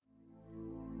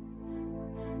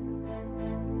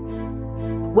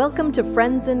Welcome to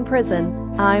Friends in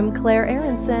Prison. I'm Claire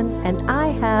Aronson, and I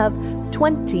have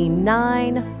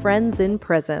 29 friends in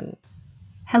prison.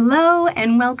 Hello,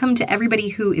 and welcome to everybody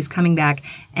who is coming back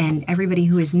and everybody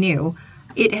who is new.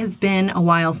 It has been a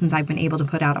while since I've been able to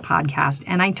put out a podcast,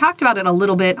 and I talked about it a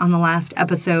little bit on the last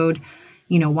episode,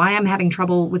 why I'm having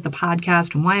trouble with the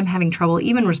podcast and why I'm having trouble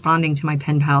even responding to my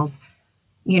pen pals.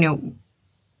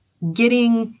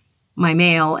 Getting my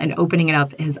mail and opening it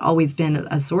up has always been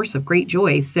a source of great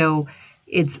joy. So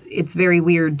it's very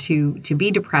weird to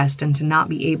be depressed and to not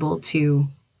be able to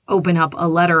open up a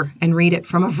letter and read it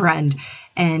from a friend.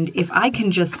 And if I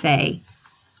can just say,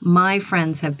 my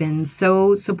friends have been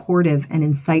so supportive and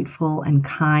insightful and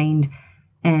kind.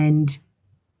 And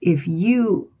if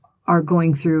you are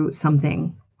going through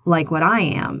something like what I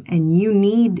am and you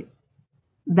need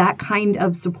that kind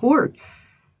of support,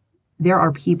 there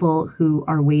are people who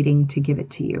are waiting to give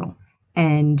it to you.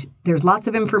 And there's lots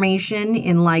of information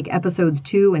in like episodes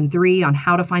 2 and 3 on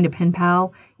how to find a pen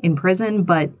pal in prison.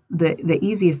 But the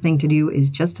easiest thing to do is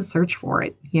just to search for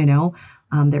it.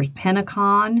 There's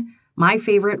Penacon, my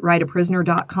favorite,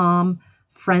 writeaprisoner.com,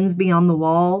 Friends Beyond the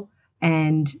Wall.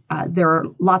 And there are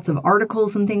lots of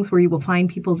articles and things where you will find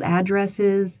people's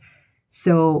addresses.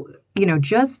 So,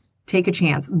 just take a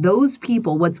chance. Those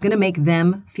people, what's going to make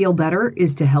them feel better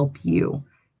is to help you.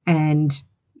 And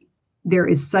there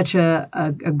is such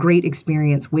a great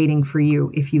experience waiting for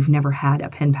you if you've never had a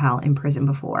pen pal in prison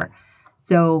before.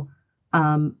 So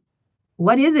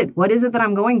what is it? What is it that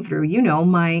I'm going through?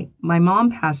 My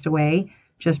mom passed away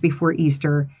just before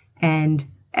Easter, and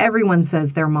everyone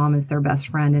says their mom is their best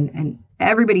friend, and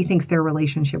everybody thinks their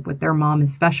relationship with their mom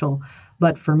is special.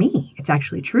 But for me, it's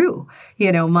actually true.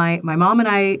 My mom and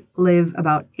I live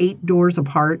about 8 doors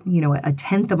apart, a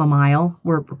tenth of a mile.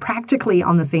 We're practically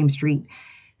on the same street.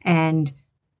 And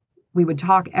we would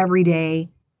talk every day,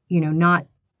 not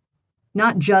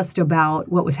just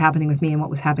about what was happening with me and what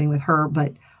was happening with her,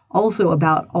 but also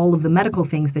about all of the medical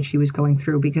things that she was going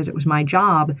through, because it was my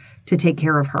job to take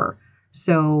care of her.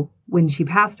 So when she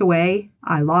passed away,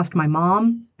 I lost my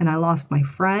mom and I lost my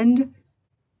friend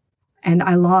and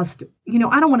I lost,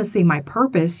 I don't want to say my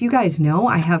purpose. You guys know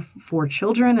I have 4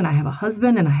 children and I have a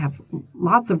husband and I have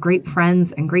lots of great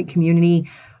friends and great community.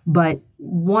 But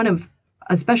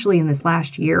especially in this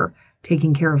last year,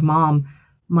 taking care of mom,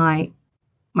 my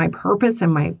purpose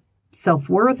and my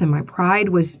self-worth and my pride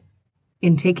was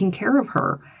in taking care of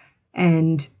her.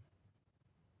 And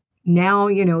now,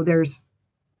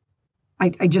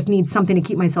 I just need something to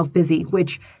keep myself busy,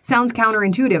 which sounds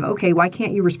counterintuitive. Okay, why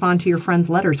can't you respond to your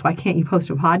friends' letters? Why can't you post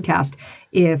a podcast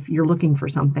if you're looking for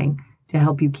something to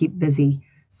help you keep busy?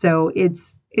 So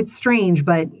it's strange,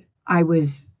 but I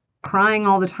was crying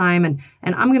all the time. And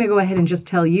I'm going to go ahead and just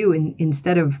tell you,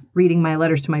 instead of reading my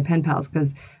letters to my pen pals,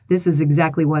 because this is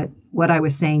exactly what I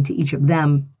was saying to each of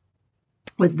them,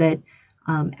 was that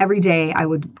every day I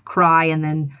would cry. And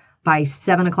then by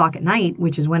 7 o'clock at night,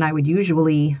 which is when I would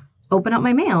usually open up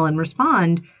my mail and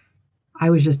respond, I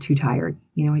was just too tired.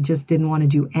 I just didn't want to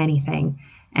do anything.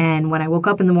 And when I woke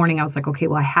up in the morning, I was like, okay,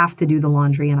 well, I have to do the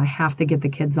laundry and I have to get the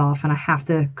kids off and I have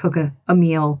to cook a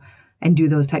meal and do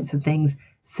those types of things.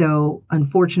 So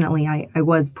unfortunately, I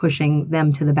was pushing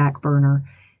them to the back burner.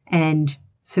 And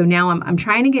so now I'm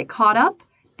trying to get caught up,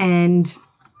 and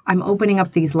I'm opening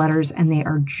up these letters and they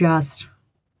are just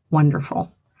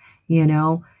wonderful.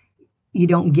 You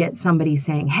don't get somebody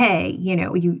saying, hey, you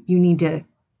need to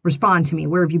respond to me.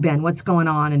 Where have you been? What's going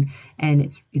on?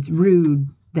 And it's rude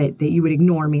that you would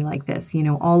ignore me like this.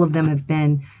 All of them have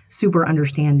been super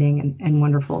understanding and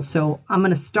wonderful. So I'm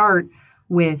going to start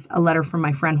with a letter from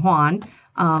my friend Juan.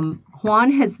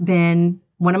 Juan has been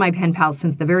one of my pen pals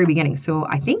since the very beginning. So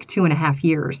I think 2.5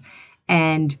 years.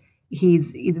 And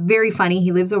he's very funny.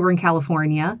 He lives over in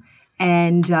California.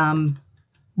 And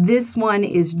this one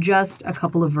is just a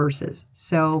couple of verses.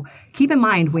 So keep in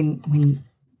mind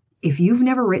if you've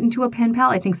never written to a pen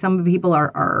pal, I think some people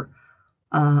are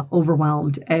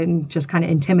overwhelmed and just kind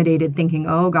of intimidated, thinking,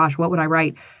 oh gosh, what would I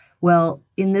write? Well,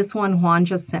 in this one, Juan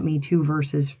just sent me 2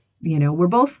 verses. We're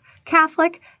both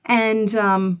Catholic, and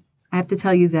I have to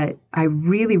tell you that I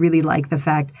really, really like the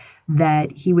fact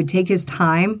that he would take his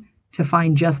time to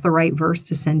find just the right verse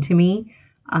to send to me.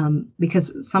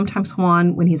 Because sometimes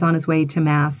Juan, when he's on his way to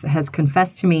Mass, has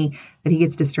confessed to me that he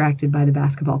gets distracted by the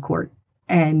basketball court.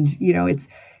 And,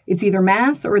 it's either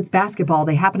Mass or it's basketball.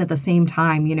 They happen at the same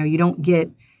time. You don't get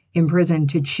in prison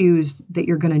to choose that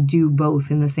you're going to do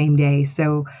both in the same day.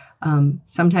 So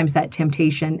sometimes that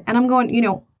temptation, and I'm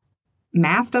going,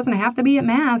 Mass doesn't have to be at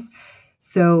Mass.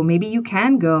 So maybe you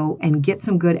can go and get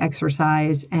some good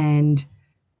exercise and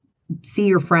see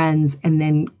your friends and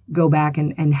then go back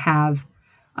and have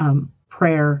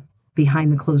prayer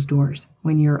behind the closed doors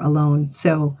when you're alone.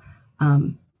 So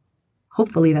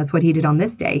hopefully that's what he did on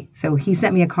this day. So he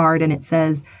sent me a card and it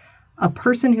says, "A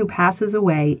person who passes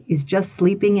away is just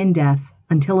sleeping in death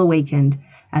until awakened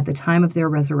at the time of their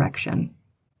resurrection."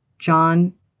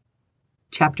 John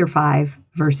chapter 5,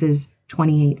 verses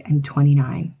 28 and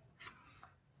 29.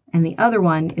 And the other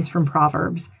one is from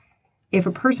Proverbs. "If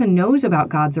a person knows about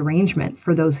God's arrangement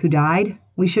for those who died,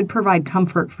 we should provide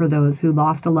comfort for those who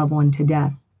lost a loved one to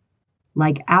death.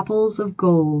 Like apples of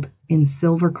gold in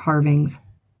silver carvings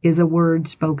is a word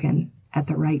spoken at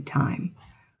the right time."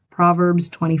 Proverbs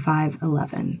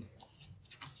 25:11.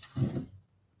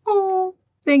 Oh,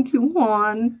 thank you,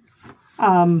 Juan.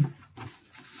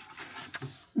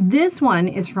 This one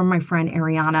is from my friend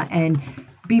Ariana. And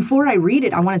before I read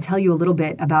it, I want to tell you a little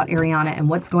bit about Ariana and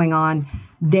what's going on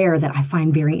there that I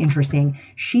find very interesting.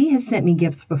 She has sent me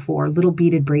gifts before, little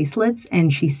beaded bracelets,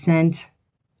 and she sent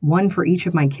one for each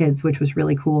of my kids, which was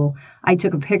really cool. I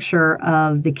took a picture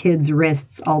of the kids'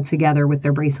 wrists all together with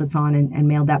their bracelets on and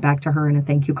mailed that back to her in a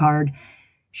thank you card.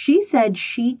 She said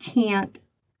she can't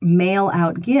mail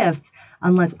out gifts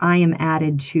unless I am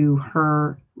added to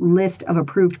her list of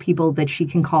approved people that she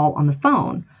can call on the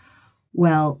phone.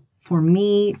 Well, for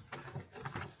me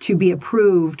to be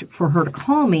approved for her to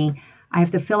call me, I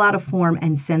have to fill out a form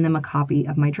and send them a copy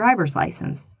of my driver's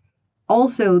license.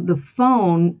 Also, the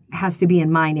phone has to be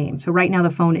in my name. So right now the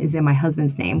phone is in my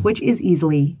husband's name, which is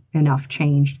easily enough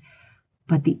changed.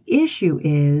 But the issue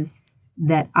is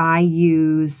that I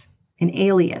use an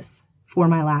alias for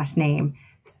my last name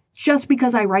just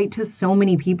because I write to so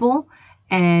many people.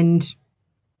 And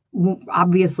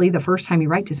obviously, the first time you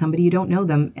write to somebody, you don't know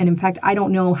them. And in fact, I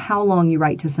don't know how long you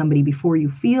write to somebody before you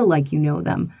feel like you know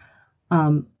them.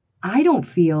 I don't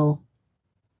feel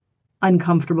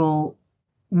uncomfortable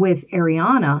with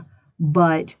Ariana,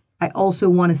 but I also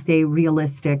want to stay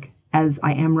realistic as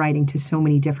I am writing to so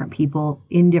many different people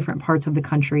in different parts of the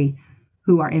country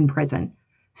who are in prison.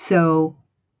 So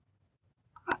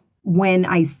when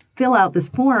I fill out this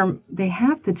form, they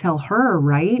have to tell her,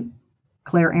 right?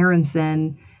 Claire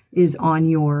Aronson is on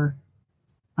your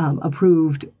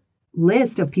approved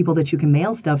list of people that you can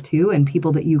mail stuff to and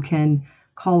people that you can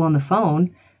call on the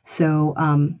phone. So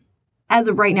as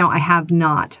of right now, I have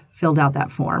not filled out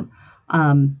that form.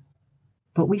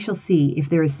 But we shall see if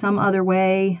there is some other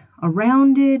way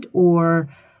around it or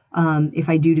if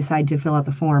I do decide to fill out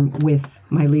the form with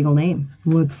my legal name.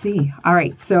 Let's see. All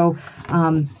right. So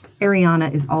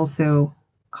Ariana is also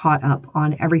caught up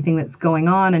on everything that's going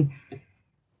on.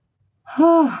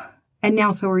 And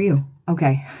now so are you.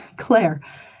 Okay. Claire,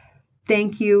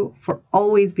 thank you for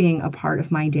always being a part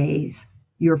of my days.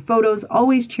 Your photos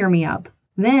always cheer me up.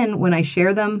 Then when I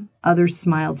share them, others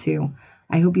smile too.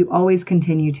 I hope you always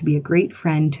continue to be a great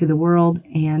friend to the world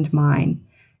and mine.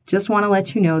 Just want to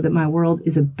let you know that my world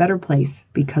is a better place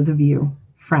because of you.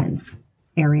 Friends,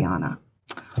 Ariana.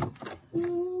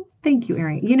 Thank you,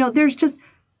 Ariana. You know, there's just,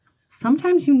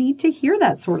 sometimes you need to hear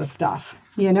that sort of stuff.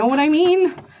 You know what I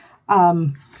mean?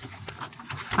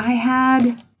 I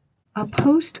had a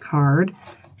postcard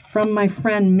from my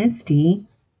friend Misty.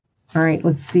 All right,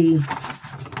 let's see.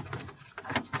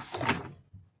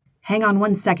 Hang on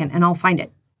one second and I'll find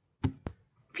it.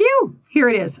 Phew, here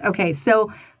it is. Okay,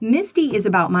 so Misty is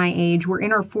about my age. We're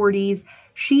in our 40s.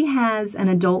 She has an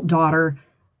adult daughter.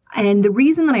 And the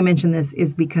reason that I mention this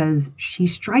is because she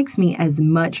strikes me as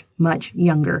much, much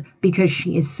younger because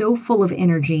she is so full of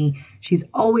energy. She's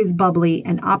always bubbly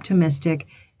and optimistic.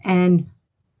 And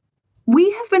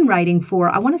we have been writing for,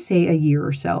 I want to say a year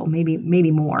or so,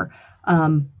 maybe more.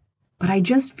 But I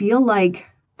just feel like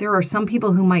there are some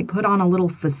people who might put on a little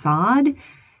facade.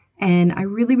 And I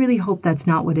really, really hope that's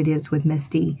not what it is with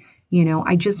Misty. You know,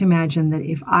 I just imagine that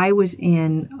if I was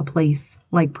in a place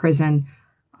like prison,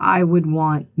 I would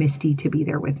want Misty to be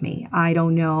there with me. I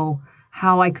don't know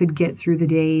how I could get through the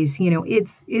days. You know,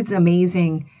 it's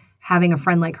amazing having a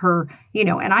friend like her, you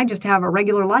know, and I just have a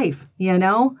regular life, you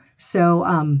know.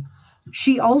 So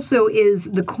she also is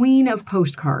the queen of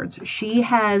postcards. She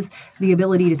has the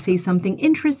ability to say something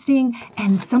interesting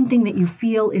and something that you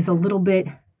feel is a little bit,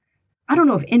 I don't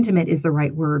know if intimate is the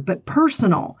right word, but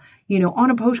personal, you know,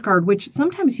 on a postcard, which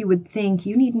sometimes you would think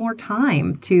you need more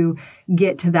time to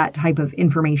get to that type of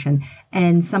information,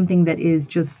 and something that is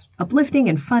just uplifting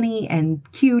and funny and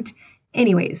cute.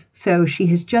 Anyways, so she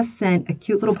has just sent a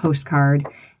cute little postcard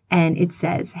and it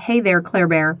says, "Hey there, Claire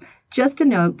Bear. Just a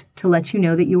note to let you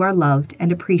know that you are loved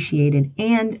and appreciated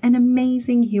and an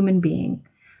amazing human being.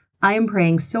 I am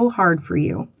praying so hard for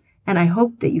you, and I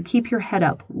hope that you keep your head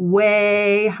up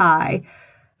way high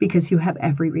because you have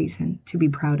every reason to be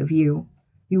proud of you.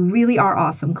 You really are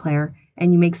awesome, Claire,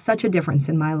 and you make such a difference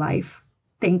in my life.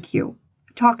 Thank you.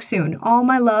 Talk soon. All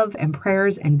my love and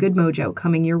prayers and good mojo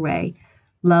coming your way.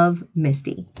 Love,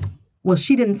 Misty. Well,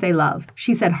 she didn't say love.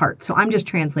 She said heart. So I'm just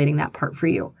translating that part for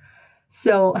you.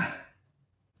 So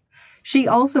she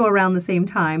also around the same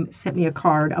time sent me a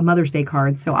card, a Mother's Day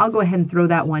card. So I'll go ahead and throw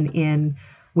that one in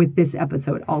with this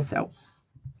episode also.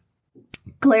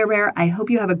 Claire Bear, I hope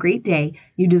you have a great day.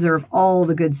 You deserve all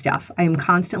the good stuff. I am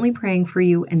constantly praying for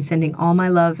you and sending all my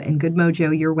love and good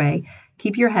mojo your way.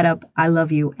 Keep your head up. I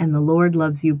love you, and the Lord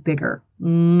loves you bigger.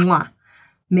 Mwah.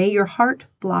 May your heart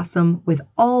blossom with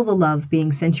all the love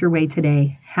being sent your way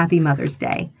today. Happy Mother's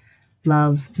Day.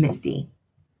 Love, Misty.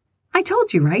 I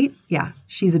told you, right? Yeah,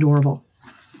 she's adorable.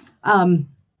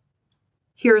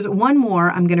 Here's one more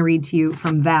I'm going to read to you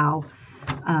from Val.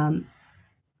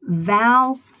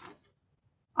 Val,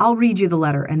 I'll read you the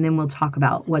letter and then we'll talk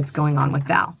about what's going on with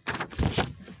Val.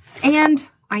 And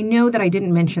I know that I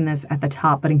didn't mention this at the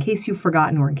top, but in case you've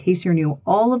forgotten or in case you're new,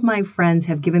 all of my friends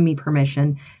have given me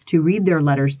permission to read their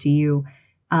letters to you.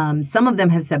 Some of them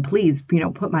have said, please,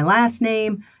 put my last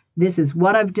name. This is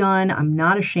what I've done. I'm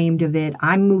not ashamed of it.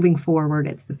 I'm moving forward.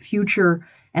 It's the future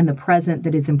and the present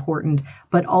that is important,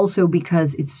 but also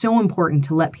because it's so important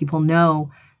to let people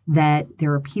know that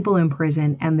there are people in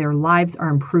prison and their lives are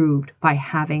improved by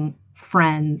having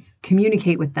friends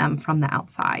communicate with them from the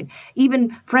outside,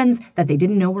 even friends that they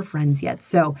didn't know were friends yet.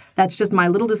 So that's just my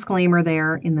little disclaimer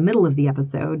there in the middle of the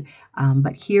episode.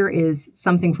 But here is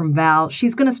something from Val.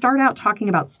 She's going to start out talking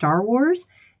about Star Wars.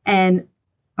 And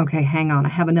okay, hang on. I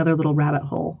have another little rabbit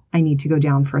hole I need to go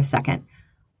down for a second.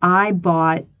 I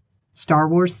bought Star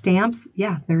Wars stamps.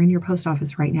 Yeah, they're in your post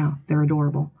office right now. They're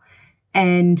adorable.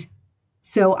 And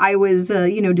so I was,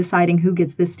 deciding who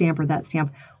gets this stamp or that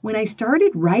stamp. When I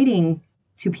started writing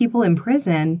to people in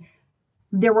prison,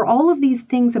 there were all of these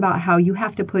things about how you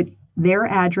have to put their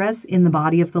address in the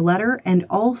body of the letter and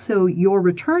also your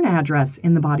return address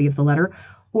in the body of the letter,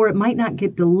 or it might not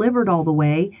get delivered all the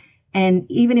way. And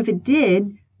even if it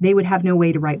did, they would have no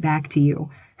way to write back to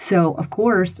you. So, of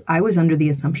course, I was under the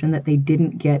assumption that they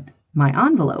didn't get my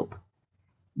envelope.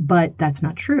 But that's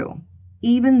not true.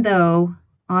 Even though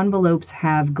envelopes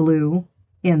have glue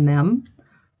in them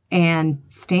and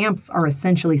stamps are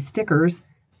essentially stickers,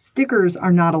 stickers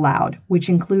are not allowed, which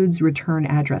includes return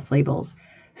address labels.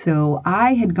 So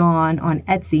I had gone on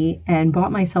Etsy and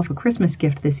bought myself a Christmas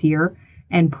gift this year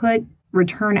and put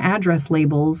return address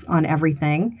labels on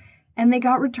everything, and they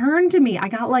got returned to me. I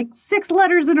got like 6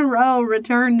 letters in a row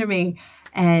returned to me.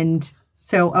 And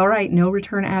so, all right, no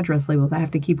return address labels. I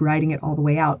have to keep writing it all the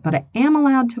way out, but I am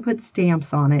allowed to put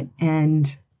stamps on it.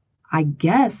 And I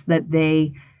guess that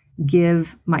they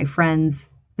give my friends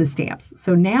the stamps.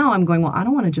 So now I'm going, well, I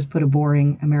don't want to just put a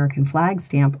boring American flag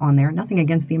stamp on there. Nothing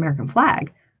against the American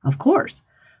flag, of course.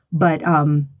 But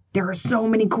there are so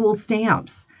many cool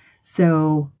stamps.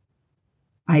 So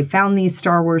I found these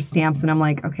Star Wars stamps and I'm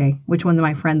like, okay, which ones of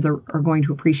my friends are going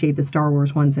to appreciate the Star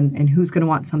Wars ones and who's going to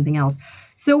want something else?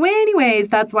 So anyways,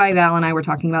 that's why Val and I were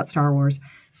talking about Star Wars.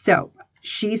 So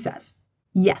she says,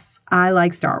 yes, I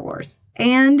like Star Wars.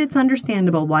 And it's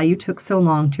understandable why you took so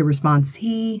long to respond.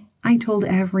 See, I told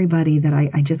everybody that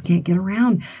I just can't get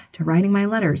around to writing my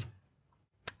letters.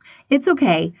 It's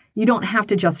okay. You don't have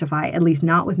to justify, at least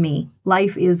not with me.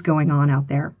 Life is going on out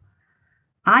there.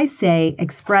 I say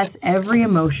express every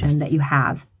emotion that you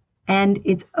have. And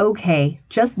it's okay.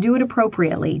 Just do it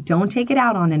appropriately. Don't take it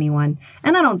out on anyone.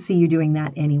 And I don't see you doing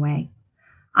that anyway.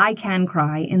 I can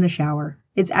cry in the shower.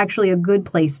 It's actually a good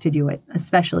place to do it,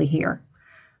 especially here.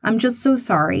 I'm just so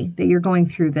sorry that you're going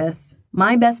through this.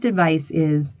 My best advice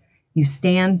is you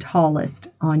stand tallest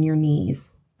on your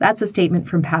knees. That's a statement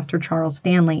from Pastor Charles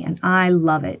Stanley, and I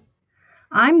love it.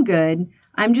 I'm good.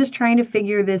 I'm just trying to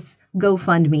figure this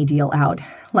GoFundMe deal out,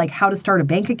 like how to start a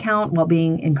bank account while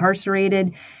being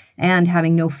incarcerated and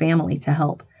having no family to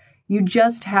help. You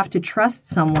just have to trust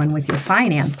someone with your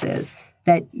finances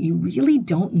that you really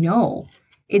don't know.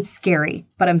 It's scary,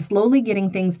 but I'm slowly getting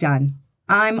things done.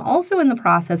 I'm also in the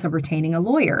process of retaining a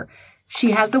lawyer.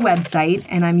 She has a website,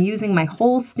 and I'm using my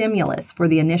whole stimulus for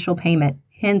the initial payment,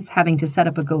 hence having to set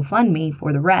up a GoFundMe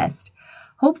for the rest.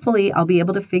 Hopefully, I'll be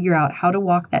able to figure out how to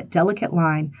walk that delicate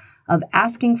line of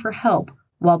asking for help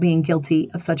while being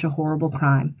guilty of such a horrible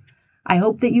crime. I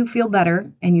hope that you feel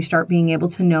better and you start being able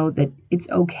to know that it's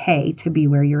okay to be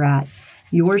where you're at.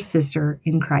 Your sister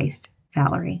in Christ,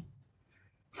 Valerie.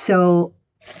 So,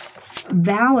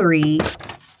 Valerie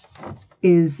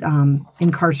is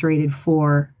incarcerated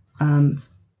for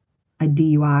a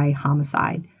DUI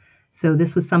homicide. So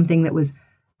this was something that was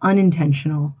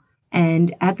unintentional.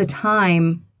 And at the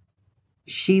time,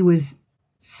 she was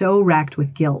so racked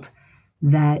with guilt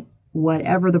that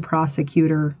whatever the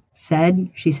prosecutor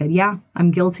said, she said, yeah,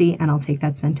 I'm guilty and I'll take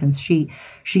that sentence. She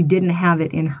didn't have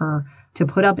it in her to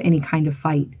put up any kind of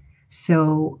fight.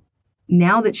 So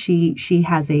now that she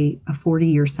has a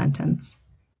 40-year sentence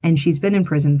and she's been in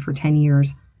prison for 10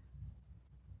 years,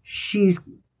 she's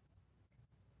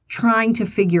trying to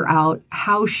figure out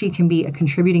how she can be a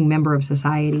contributing member of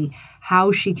society,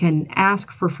 how she can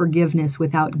ask for forgiveness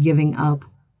without giving up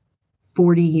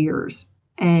 40 years.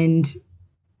 And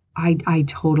I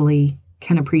totally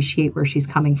can appreciate where she's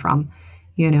coming from.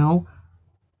 You know,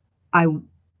 I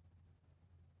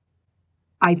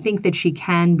think that she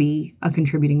can be a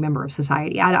contributing member of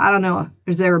society. I don't know,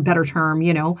 is there a better term,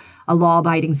 you know, a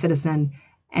law-abiding citizen,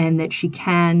 and that she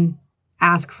can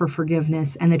ask for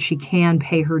forgiveness and that she can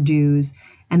pay her dues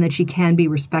and that she can be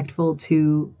respectful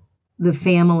to the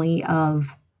family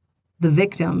of the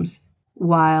victims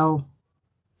while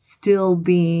still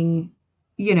being,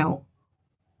 you know,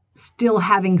 still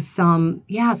having some,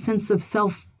 sense of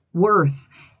self-worth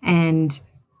and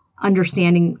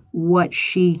understanding what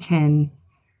she can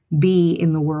be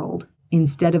in the world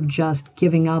instead of just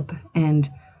giving up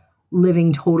and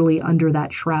living totally under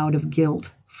that shroud of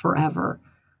guilt forever.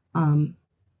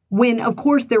 When, of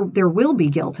course, there will be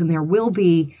guilt and there will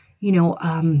be, you know,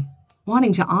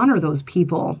 wanting to honor those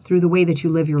people through the way that you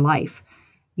live your life,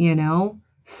 you know.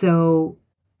 So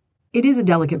it is a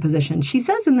delicate position. She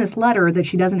says in this letter that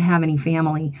she doesn't have any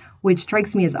family, which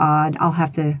strikes me as odd. I'll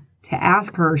have to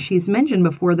ask her. She's mentioned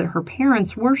before that her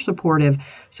parents were supportive,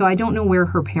 so I don't know where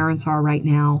her parents are right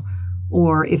now,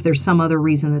 or if there's some other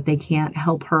reason that they can't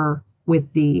help her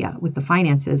with the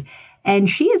finances. And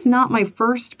she is not my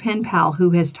first pen pal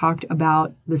who has talked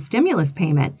about the stimulus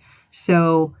payment.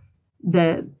 So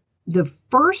the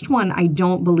first one I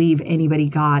don't believe anybody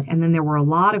got, and then there were a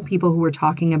lot of people who were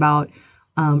talking about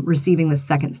receiving the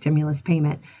second stimulus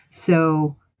payment.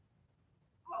 So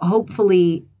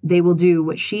hopefully they will do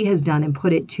what she has done and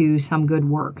put it to some good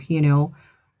work, you know,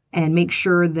 and make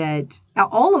sure that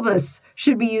all of us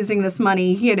should be using this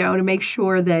money, you know, to make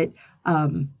sure that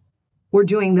we're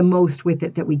doing the most with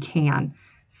it that we can.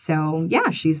 So yeah,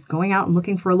 she's going out and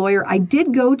looking for a lawyer. I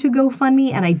did go to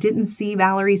GoFundMe and I didn't see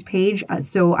Valerie's page.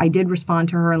 So I did respond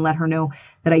to her and let her know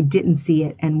that I didn't see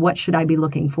it and what should I be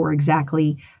looking for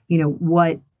exactly, you know,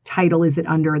 what title is it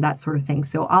under, that sort of thing.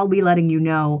 So I'll be letting you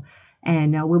know,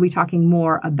 and we'll be talking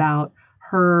more about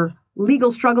her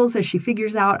legal struggles as she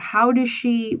figures out how does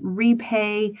she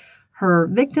repay her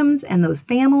victims and those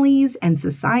families and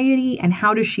society, and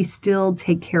how does she still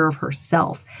take care of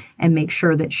herself and make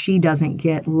sure that she doesn't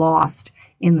get lost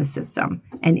in the system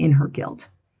and in her guilt.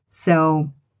 So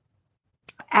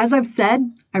as I've said,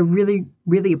 I really,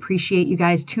 really appreciate you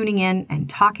guys tuning in and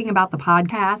talking about the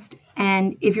podcast.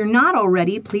 And if you're not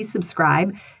already, please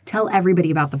subscribe, tell everybody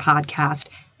about the podcast.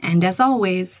 And as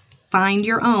always, find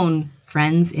your own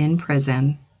friends in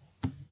prison.